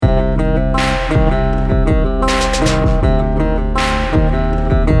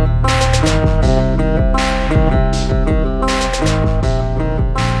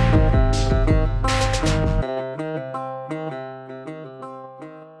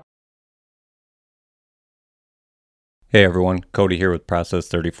Hey everyone, Cody here with Process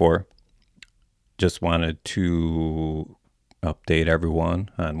 34. Just wanted to update everyone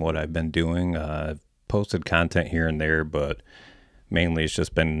on what I've been doing. I've posted content here and there, but mainly it's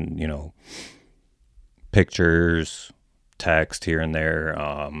just been, pictures, text here and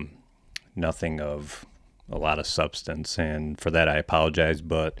there, nothing of a lot of substance. And for that, I apologize.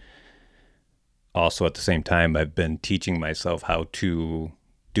 But also at the same time, I've been teaching myself how to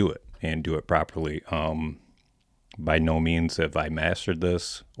do it and do it properly. By no means have I mastered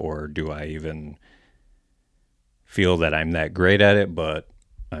this, or do I even feel that I'm that great at it, but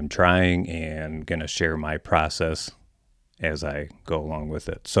I'm trying and going to share my process as I go along with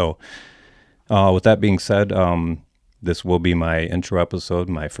it. So, with that being said, this will be my intro episode,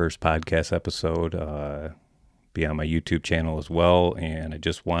 my first podcast episode, be on my YouTube channel as well. And I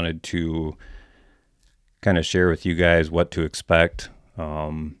just wanted to kind of share with you guys what to expect,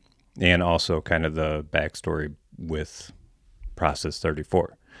 and also kind of the backstory with Process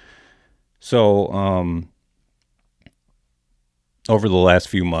 34. So, over the last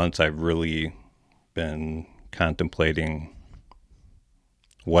few months, I've really been contemplating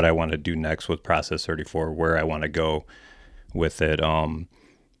what I want to do next with Process 34, where I want to go with it. And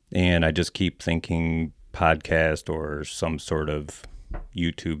I just keep thinking podcast or some sort of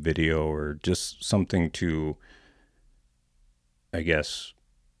YouTube video or just something to, I guess,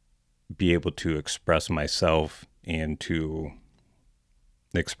 be able to express myself and to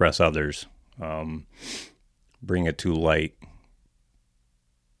express others, bring it to light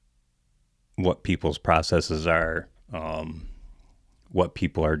what people's processes are, what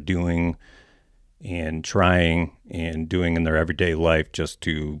people are doing and trying and doing in their everyday life just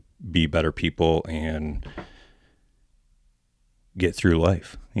to be better people and get through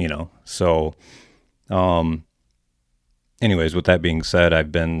life. So, anyways, with that being said,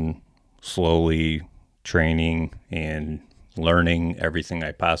 I've been slowly training and learning everything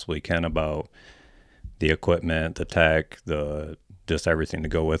I possibly can about the equipment, the tech, just everything to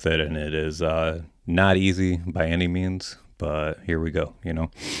go with it. And it is not easy by any means, but here we go.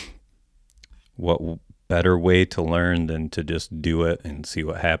 What better way to learn than to just do it and see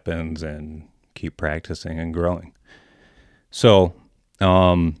what happens and keep practicing and growing. So,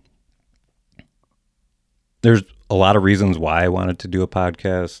 there's a lot of reasons why I wanted to do a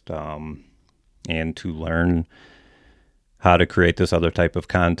podcast, and to learn how to create this other type of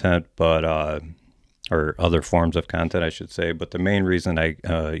content, but, or other forms of content, I should say. But the main reason I,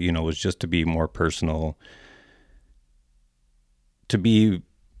 was just to be more personal, and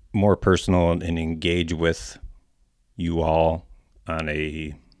engage with you all on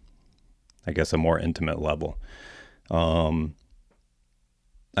a more intimate level. I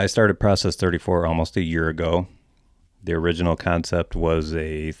started Process 34 almost a year ago. The original concept was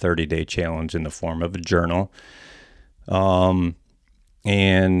a 30-day challenge in the form of a journal. And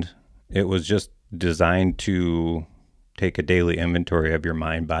it was just designed to take a daily inventory of your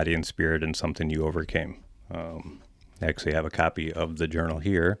mind, body, and spirit and something you overcame. I actually have a copy of the journal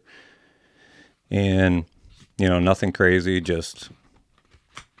here. And, nothing crazy, just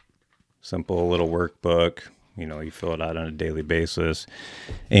simple little workbook. You fill it out on a daily basis.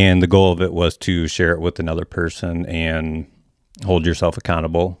 And the goal of it was to share it with another person and hold yourself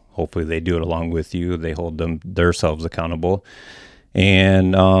accountable. Hopefully they do it along with you. They hold themselves accountable.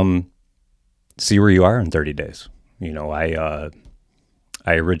 And see where you are in 30 days. I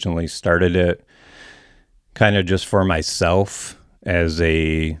originally started it kind of just for myself as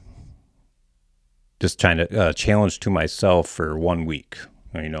just trying to challenge to myself for 1 week.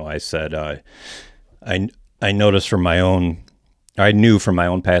 I said, I noticed I knew from my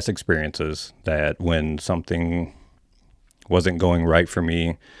own past experiences that when something wasn't going right for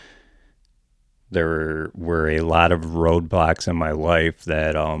me, there were a lot of roadblocks in my life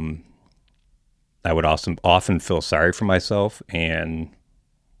that I would often feel sorry for myself and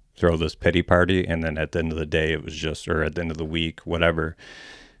throw this pity party. And then at the end of the day, it was just, or at the end of the week, whatever,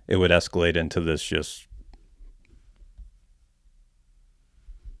 it would escalate into this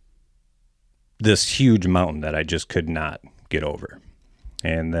huge mountain that I just could not get over.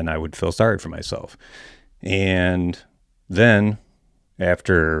 And then I would feel sorry for myself. And then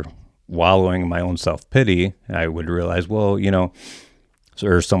after wallowing in my own self-pity, I would realize, well,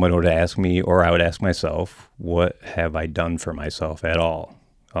 or someone would ask me, or I would ask myself, what have I done for myself at all?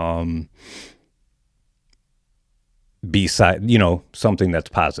 Beside, something that's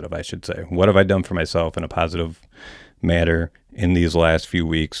positive, I should say. What have I done for myself in a positive manner in these last few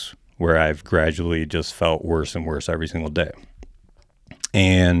weeks where I've gradually just felt worse and worse every single day?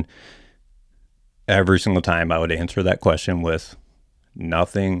 And every single time I would answer that question with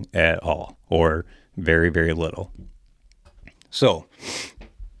nothing at all, or very, very little. So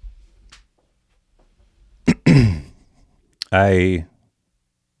I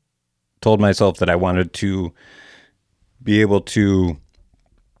told myself that I wanted to be able to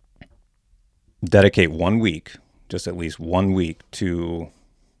dedicate 1 week, just at least 1 week, to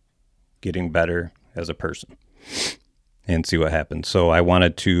getting better as a person and see what happens. So I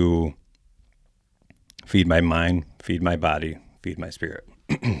wanted to feed my mind, feed my body, feed my spirit.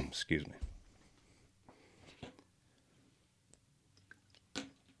 Excuse me.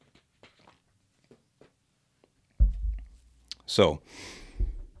 So,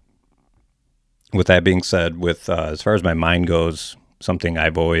 with that being said, with as far as my mind goes, something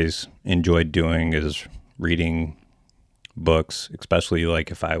I've always enjoyed doing is reading books, especially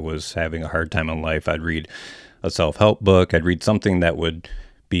like if I was having a hard time in life, I'd read a self-help book. I'd read something that would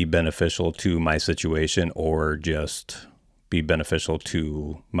be beneficial to my situation or just be beneficial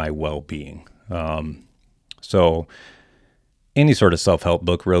to my well-being. So any sort of self-help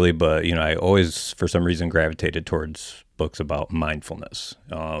book really, but I always for some reason gravitated towards books about mindfulness.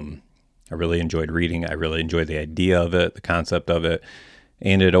 I really enjoyed reading. I really enjoyed the idea of it, the concept of it,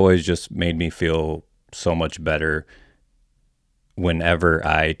 and it always just made me feel so much better whenever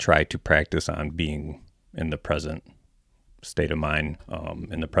I try to practice on being in the present state of mind,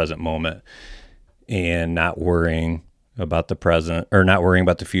 in the present moment, and not worrying about the present or not worrying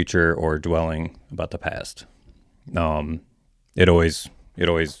about the future or dwelling about the past. It always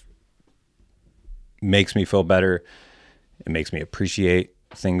makes me feel better. It makes me appreciate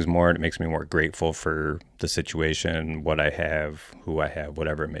things more, and it makes me more grateful for the situation, what I have, who I have,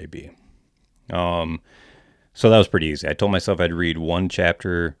 whatever it may be. So that was pretty easy. I told myself I'd read one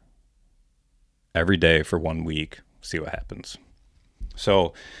chapter every day for 1 week, see what happens.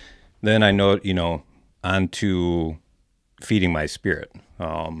 So then I know, on to feeding my spirit.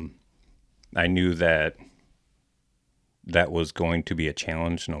 I knew that was going to be a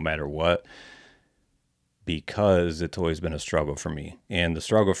challenge no matter what, because it's always been a struggle for me. And the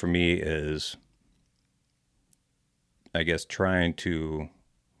struggle for me is, I guess, trying to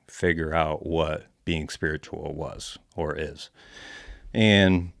figure out what being spiritual was or is.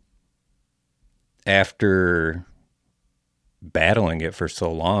 And after battling it for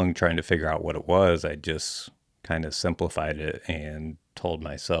so long, trying to figure out what it was, I just kind of simplified it and told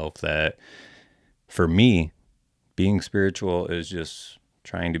myself that for me, being spiritual is just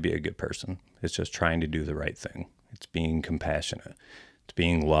trying to be a good person. It's just trying to do the right thing. It's being compassionate. It's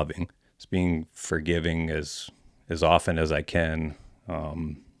being loving. It's being forgiving as often as I can,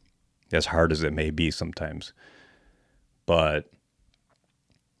 as hard as it may be sometimes. But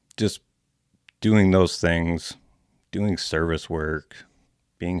just doing those things, doing service work,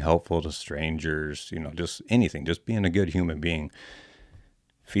 being helpful to strangers, just anything, just being a good human being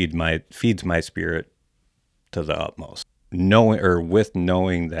feeds my spirit to the utmost.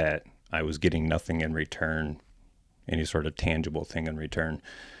 Knowing that I was getting nothing in return, any sort of tangible thing in return.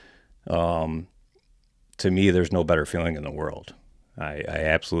 To me, there's no better feeling in the world. I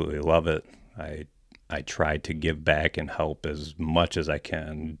absolutely love it. I try to give back and help as much as I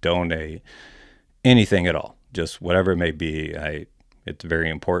can, donate, anything at all, just whatever it may be. It's very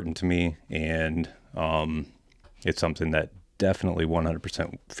important to me, and it's something that definitely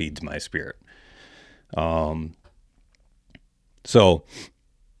 100% feeds my spirit. So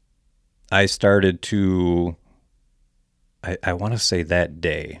I started to, I want to say that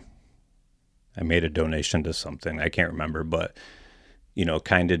day, I made a donation to something. I can't remember, but,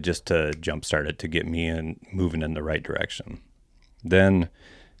 kind of just to jumpstart it, to get me moving in the right direction. Then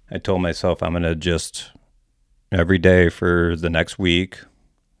I told myself I'm going to just, every day for the next week,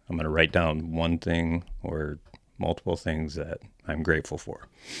 I'm going to write down one thing or multiple things that I'm grateful for.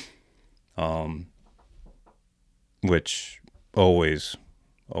 Which always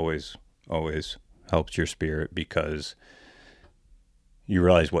helps your spirit, because you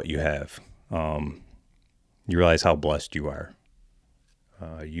realize what you have. You realize how blessed you are.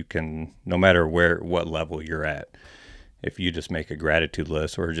 You can, no matter what level you're at, if you just make a gratitude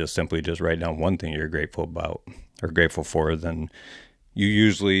list or just simply just write down one thing you're grateful about or grateful for, then you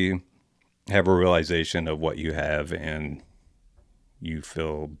usually have a realization of what you have, and you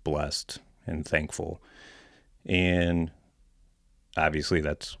feel blessed and thankful. And obviously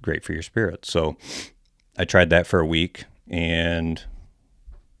that's great for your spirit. So I tried that for a week, and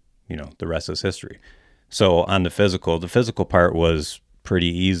the rest is history. So on the physical part was pretty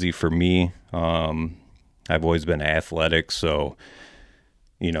easy for me. I've always been athletic, so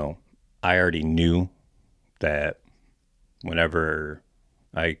I already knew that whenever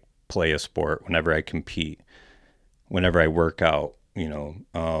I play a sport, whenever I compete, whenever I work out,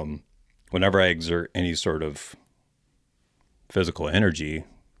 whenever I exert any sort of physical energy,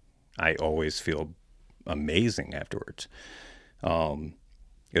 I always feel amazing afterwards.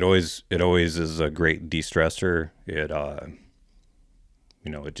 It always is a great de-stressor. It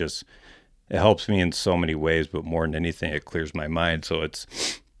helps me in so many ways, but more than anything, it clears my mind. So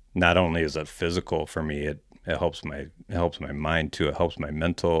it's not only is it physical for me, it helps my mind too. It helps my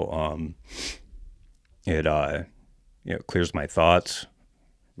mental. It clears my thoughts,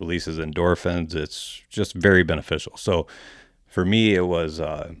 releases endorphins. It's just very beneficial. So for me, it was,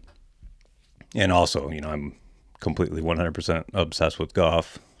 and also, I'm completely 100% obsessed with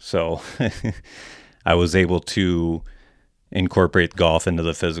golf. So I was able to incorporate golf into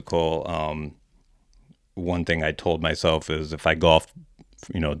the physical. One thing I told myself is if I golf,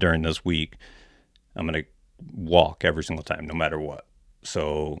 during this week, I'm going to walk every single time, no matter what.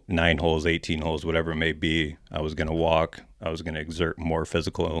 So 9 holes, 18 holes, whatever it may be, I was going to walk. I was going to exert more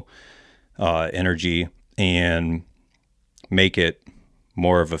physical energy and make it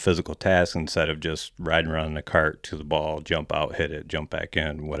more of a physical task instead of just riding around in a cart to the ball, jump out, hit it, jump back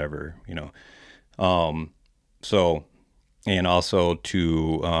in, whatever, So, and also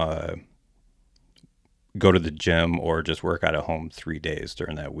to go to the gym or just work out at home 3 days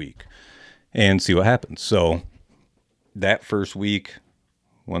during that week and see what happens. So that first week,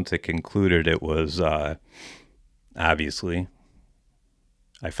 once it concluded, it was obviously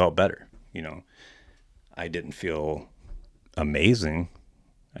I felt better. I didn't feel amazing.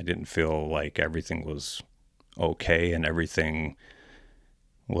 I didn't feel like everything was okay and everything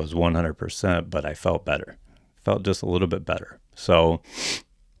was 100%, but I felt better. Felt just a little bit better. So,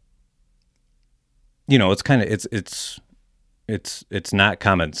 it's kind of it's not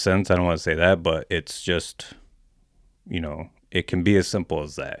common sense. I don't want to say that, but it's just, it can be as simple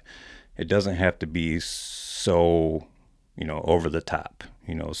as that. It doesn't have to be so, over the top.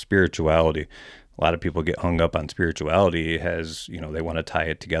 Spirituality. A lot of people get hung up on spirituality as, they want to tie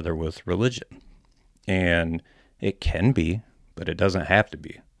it together with religion. And it can be, but it doesn't have to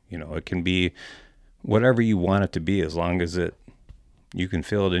be. It can be whatever you want it to be as long as you can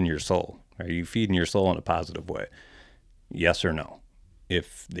feel it in your soul. Are you feeding your soul in a positive way? Yes or no?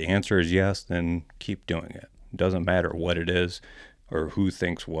 If the answer is yes, then keep doing it. It doesn't matter what it is or who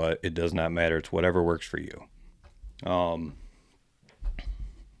thinks what. It does not matter. It's whatever works for you.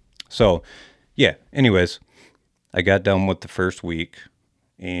 So, yeah, anyways, I got done with the first week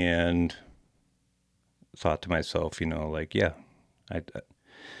and thought to myself, yeah,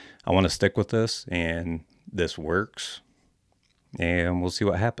 I want to stick with this and this works and we'll see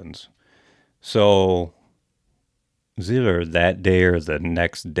what happens. So it was either that day or the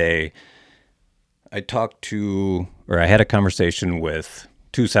next day, I had a conversation with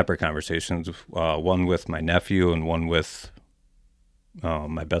two separate conversations, one with my nephew and one with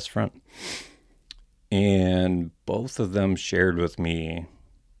my best friend. And both of them shared with me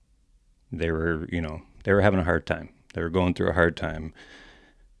they were having a hard time. They were going through a hard time.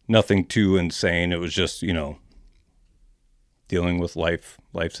 Nothing too insane. It was just, dealing with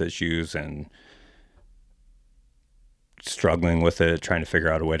life's issues and struggling with it, trying to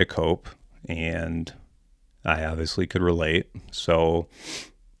figure out a way to cope. And I obviously could relate. So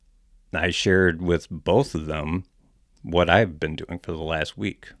I shared with both of them what I've been doing for the last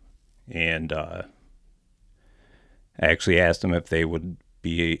week. And I actually asked them if they would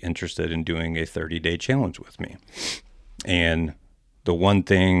be interested in doing a 30-day challenge with me. And the one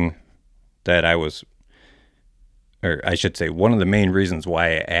thing that one of the main reasons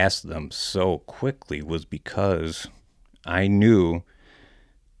why I asked them so quickly was because I knew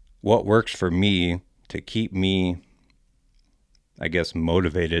what works for me to keep me, I guess,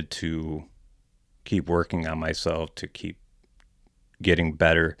 motivated to keep working on myself, to keep getting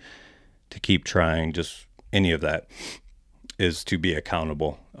better, to keep trying, just any of that, is to be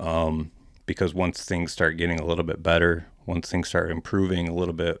accountable. Because once things start getting a little bit better, once things start improving a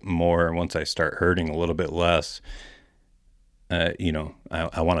little bit more, once I start hurting a little bit less, I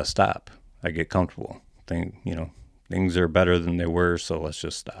want to stop. I get comfortable. Things are better than they were, so let's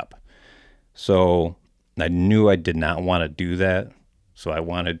just stop. So I knew I did not want to do that. So I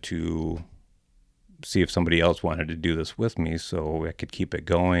wanted to see if somebody else wanted to do this with me so I could keep it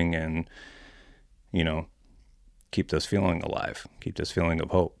going and, keep this feeling alive, keep this feeling of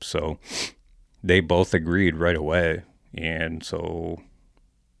hope. So they both agreed right away. And so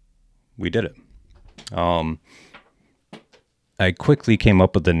we did it. I quickly came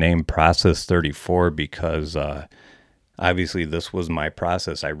up with the name Process 34 because obviously this was my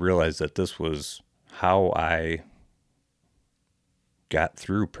process. I realized that this was how I got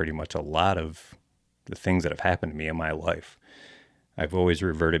through pretty much a lot of the things that have happened to me in my life. I've always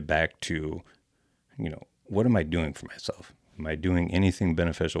reverted back to, what am I doing for myself? Am I doing anything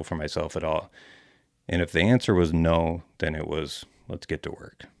beneficial for myself at all? And if the answer was no, then it was, let's get to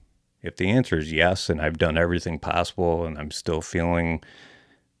work. If the answer is yes, and I've done everything possible and I'm still feeling,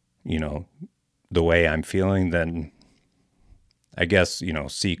 the way I'm feeling, then I guess,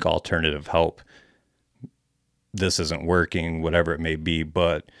 seek alternative help. This isn't working, whatever it may be,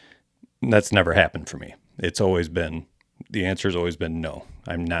 but that's never happened for me. The answer's always been no.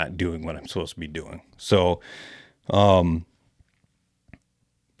 I'm not doing what I'm supposed to be doing. So,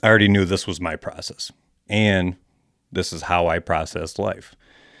 I already knew this was my process, and this is how I process life.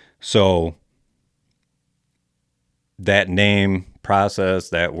 So that name, process,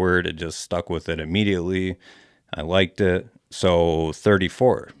 that word, it just stuck with it immediately. I liked it. So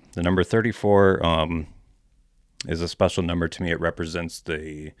 34, the number 34 is a special number to me. It represents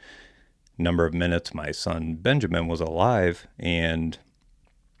the number of minutes my son Benjamin was alive. And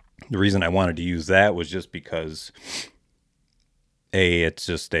the reason I wanted to use that was just because it's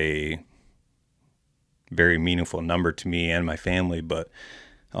just a very meaningful number to me and my family, but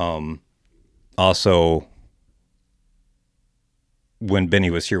also when Benny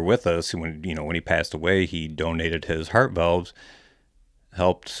was here with us, when he passed away, he donated his heart valves,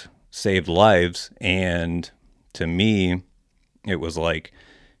 helped save lives. And to me, it was like,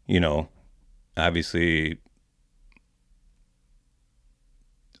 obviously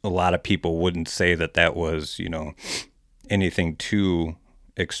a lot of people wouldn't say that was, anything too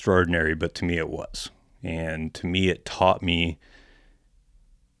extraordinary, but to me it was. And to me, it taught me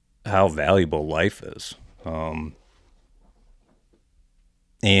how valuable life is.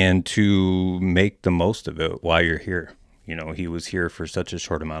 And to make the most of it while you're here. He was here for such a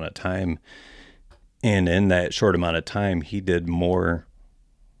short amount of time. And in that short amount of time, he did more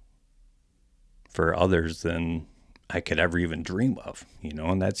for others than I could ever even dream of,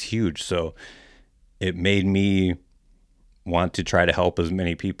 and that's huge. So it made me want to try to help as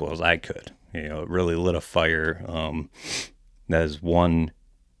many people as I could. It really lit a fire. That is one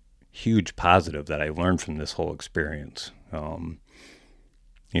huge positive that I learned from this whole experience.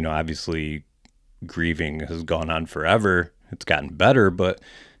 Obviously grieving has gone on forever. It's gotten better, but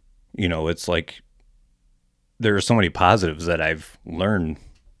it's like there are so many positives that I've learned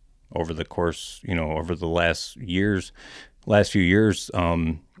over the course, over the last few years,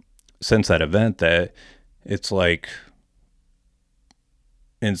 since that event, that it's like,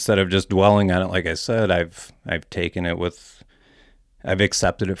 instead of just dwelling on it, like I said, I've taken it I've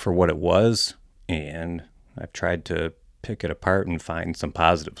accepted it for what it was, and I've tried to pick it apart and find some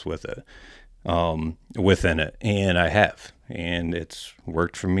positives within it. And I have, and it's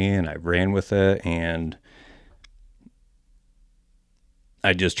worked for me, and I ran with it, and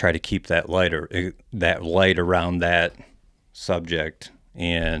I just try to keep that light around that subject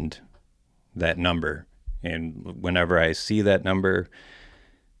and that number. And whenever I see that number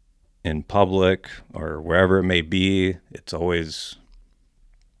in public or wherever it may be, it always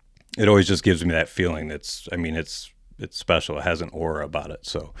just gives me that feeling. It's special. It has an aura about it.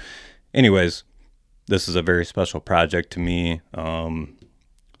 So anyways, this is a very special project to me.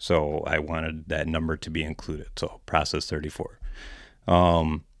 So I wanted that number to be included. So process 34.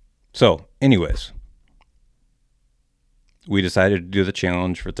 So anyways, we decided to do the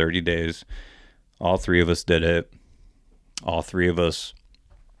challenge for 30 days. All three of us did it. All three of us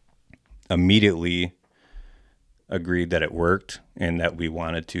immediately agreed that it worked and that we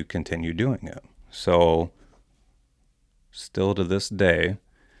wanted to continue doing it. So still to this day,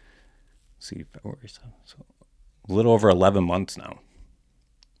 February 7th, so a little over 11 months now,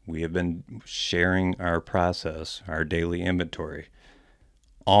 we have been sharing our process, our daily inventory,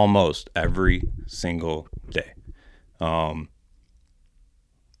 almost every single day.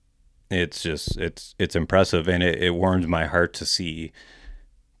 It's impressive, and it warms my heart to see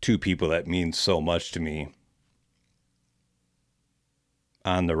two people that mean so much to me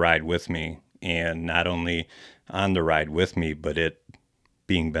on the ride with me, and not only on the ride with me, but it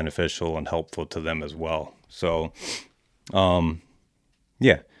being beneficial and helpful to them as well. So,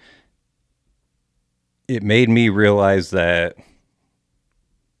 yeah, it made me realize that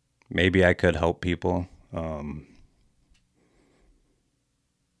maybe I could help people.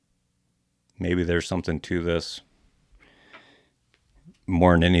 Maybe there's something to this.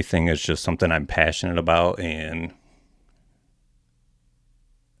 More than anything, it's just something I'm passionate about, and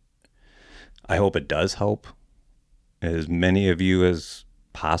I hope it does help as many of you as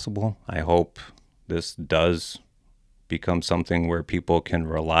possible. I hope this does become something where people can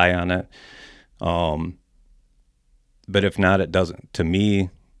rely on it. But if not, it doesn't. To me,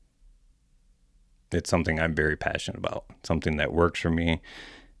 it's something I'm very passionate about, something that works for me.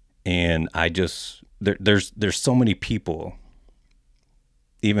 And I just, there's so many people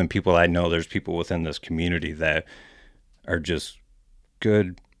even people I know, there's people within this community that are just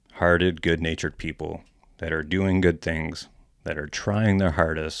good-hearted, good-natured people that are doing good things, that are trying their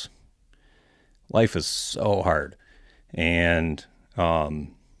hardest. Life is so hard. And,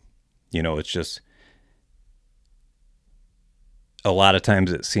 it's just a lot of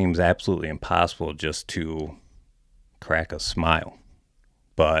times it seems absolutely impossible just to crack a smile.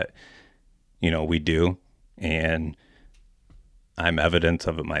 But, we do. And I'm evidence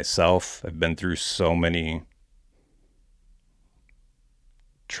of it myself. I've been through so many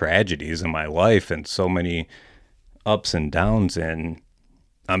tragedies in my life and so many ups and downs, and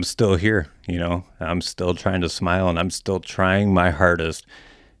I'm still here. I'm still trying to smile, and I'm still trying my hardest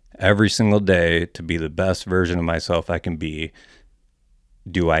every single day to be the best version of myself I can be.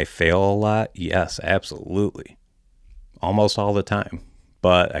 Do I fail a lot? Yes, absolutely. Almost all the time.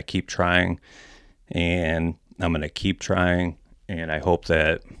 But I keep trying, and I'm going to keep trying, and I hope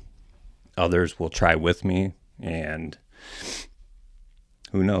that others will try with me, and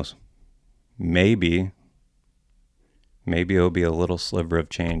who knows? Maybe it'll be a little sliver of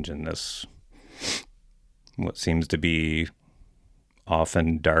change in this, what seems to be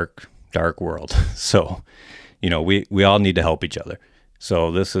often dark world. So, we all need to help each other.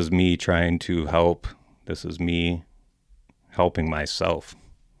 So this is me trying to help. This is me helping myself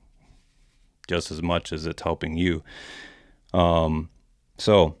just as much as it's helping you.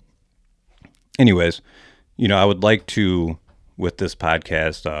 So anyways, I would like to, with this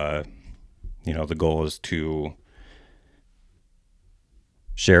podcast, the goal is to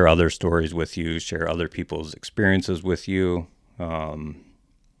share other stories with you, share other people's experiences with you,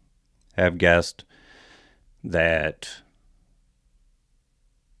 have guests that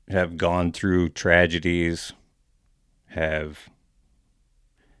have gone through tragedies, have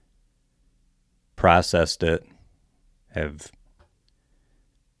processed it, have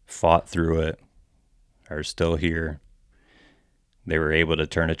fought through it, are still here. They were able to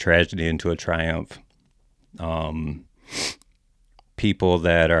turn a tragedy into a triumph. People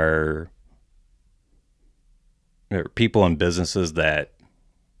that are people in businesses that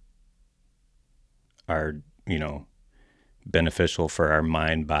are, beneficial for our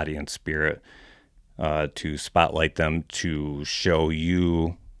mind, body, and spirit, to spotlight them, to show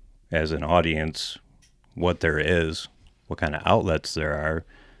you as an audience what there is, what kind of outlets there are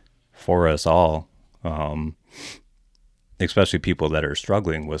for us all, especially people that are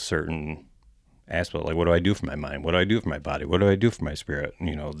struggling with certain aspects. Like, what do I do for my mind? What do I do for my body? What do I do for my spirit?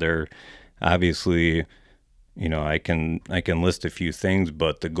 They're obviously, I can list a few things,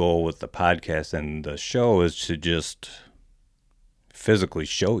 but the goal with the podcast and the show is to just physically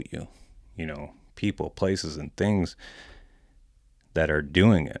show you, people, places, and things that are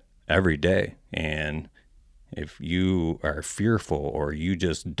doing it every day. And if you are fearful or you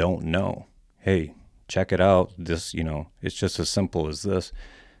just don't know, hey, check it out. This, it's just as simple as this.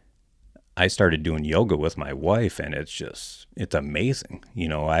 I started doing yoga with my wife, and it's amazing.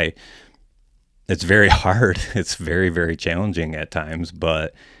 It's very hard. It's very, very challenging at times,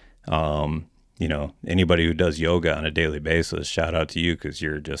 but, anybody who does yoga on a daily basis, shout out to you, because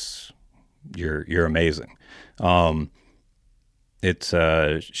you're amazing. It's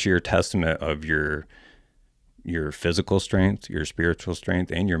a sheer testament of your physical strength, your spiritual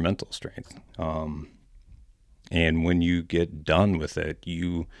strength, and your mental strength. And when you get done with it,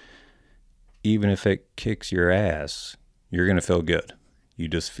 even if it kicks your ass, you're going to feel good. You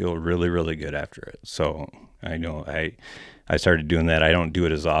just feel really, really good after it. So I know I started doing that. I don't do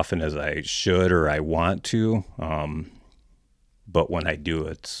it as often as I should or I want to. But when I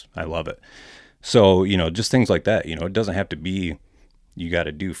do, I love it. So, just things like that, it doesn't have to be, you got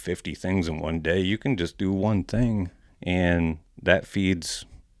to do 50 things in one day. You can just do one thing, and that feeds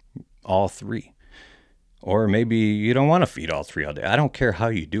all three. Or maybe you don't want to feed all three all day. I don't care how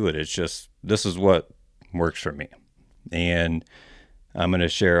you do it. It's just, this is what works for me. And I'm going to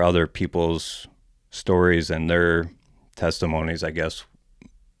share other people's stories and their testimonies, I guess,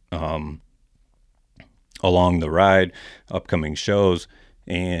 along the ride, upcoming shows,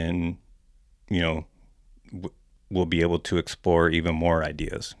 and, we'll be able to explore even more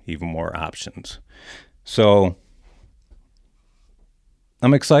ideas, even more options. So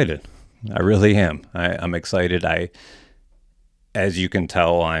I'm excited. I really am. I'm excited. As you can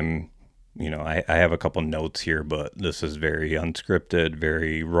tell, I have a couple notes here, but this is very unscripted,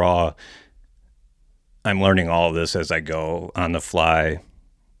 very raw. I'm learning all of this as I go on the fly.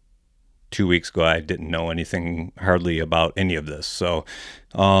 2 weeks ago, I didn't know anything hardly about any of this. So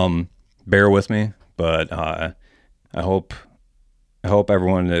bear with me, but I hope I hope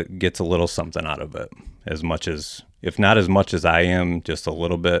everyone gets a little something out of it, as much as, if not as much as I am, just a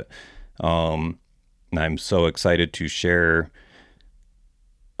little bit. And I'm so excited to share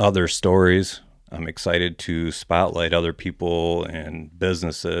other stories. I'm excited to spotlight other people and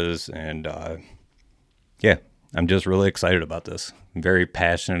businesses. And yeah, I'm just really excited about this. I'm very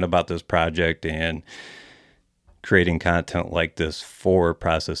passionate about this project, and creating content like this for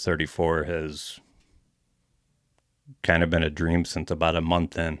Process 34 has kind of been a dream since about a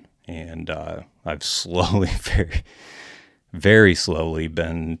month in. And I've slowly, very slowly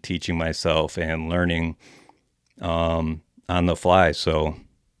been teaching myself and learning on the fly. So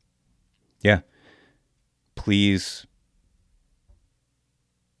yeah, please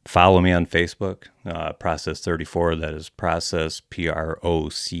follow me on Facebook, Process 34. That is Process,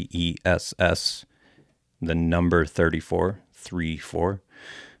 PROCESS, the number 34, 34.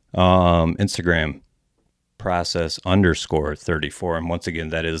 Instagram, Process _ 34. And once again,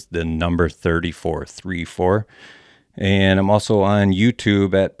 that is the number 34, 34. And I'm also on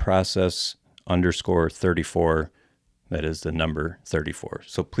YouTube at Process _ 34. That is the number 34.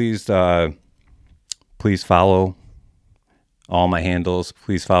 So please follow all my handles.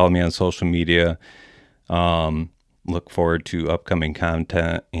 Please follow me on social media. Look forward to upcoming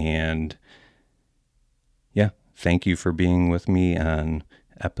content. And yeah, thank you for being with me on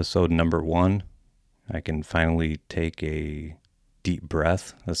episode number 1. I can finally take a deep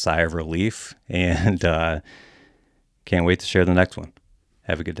breath, a sigh of relief, and can't wait to share the next one.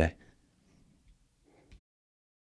 Have a good day.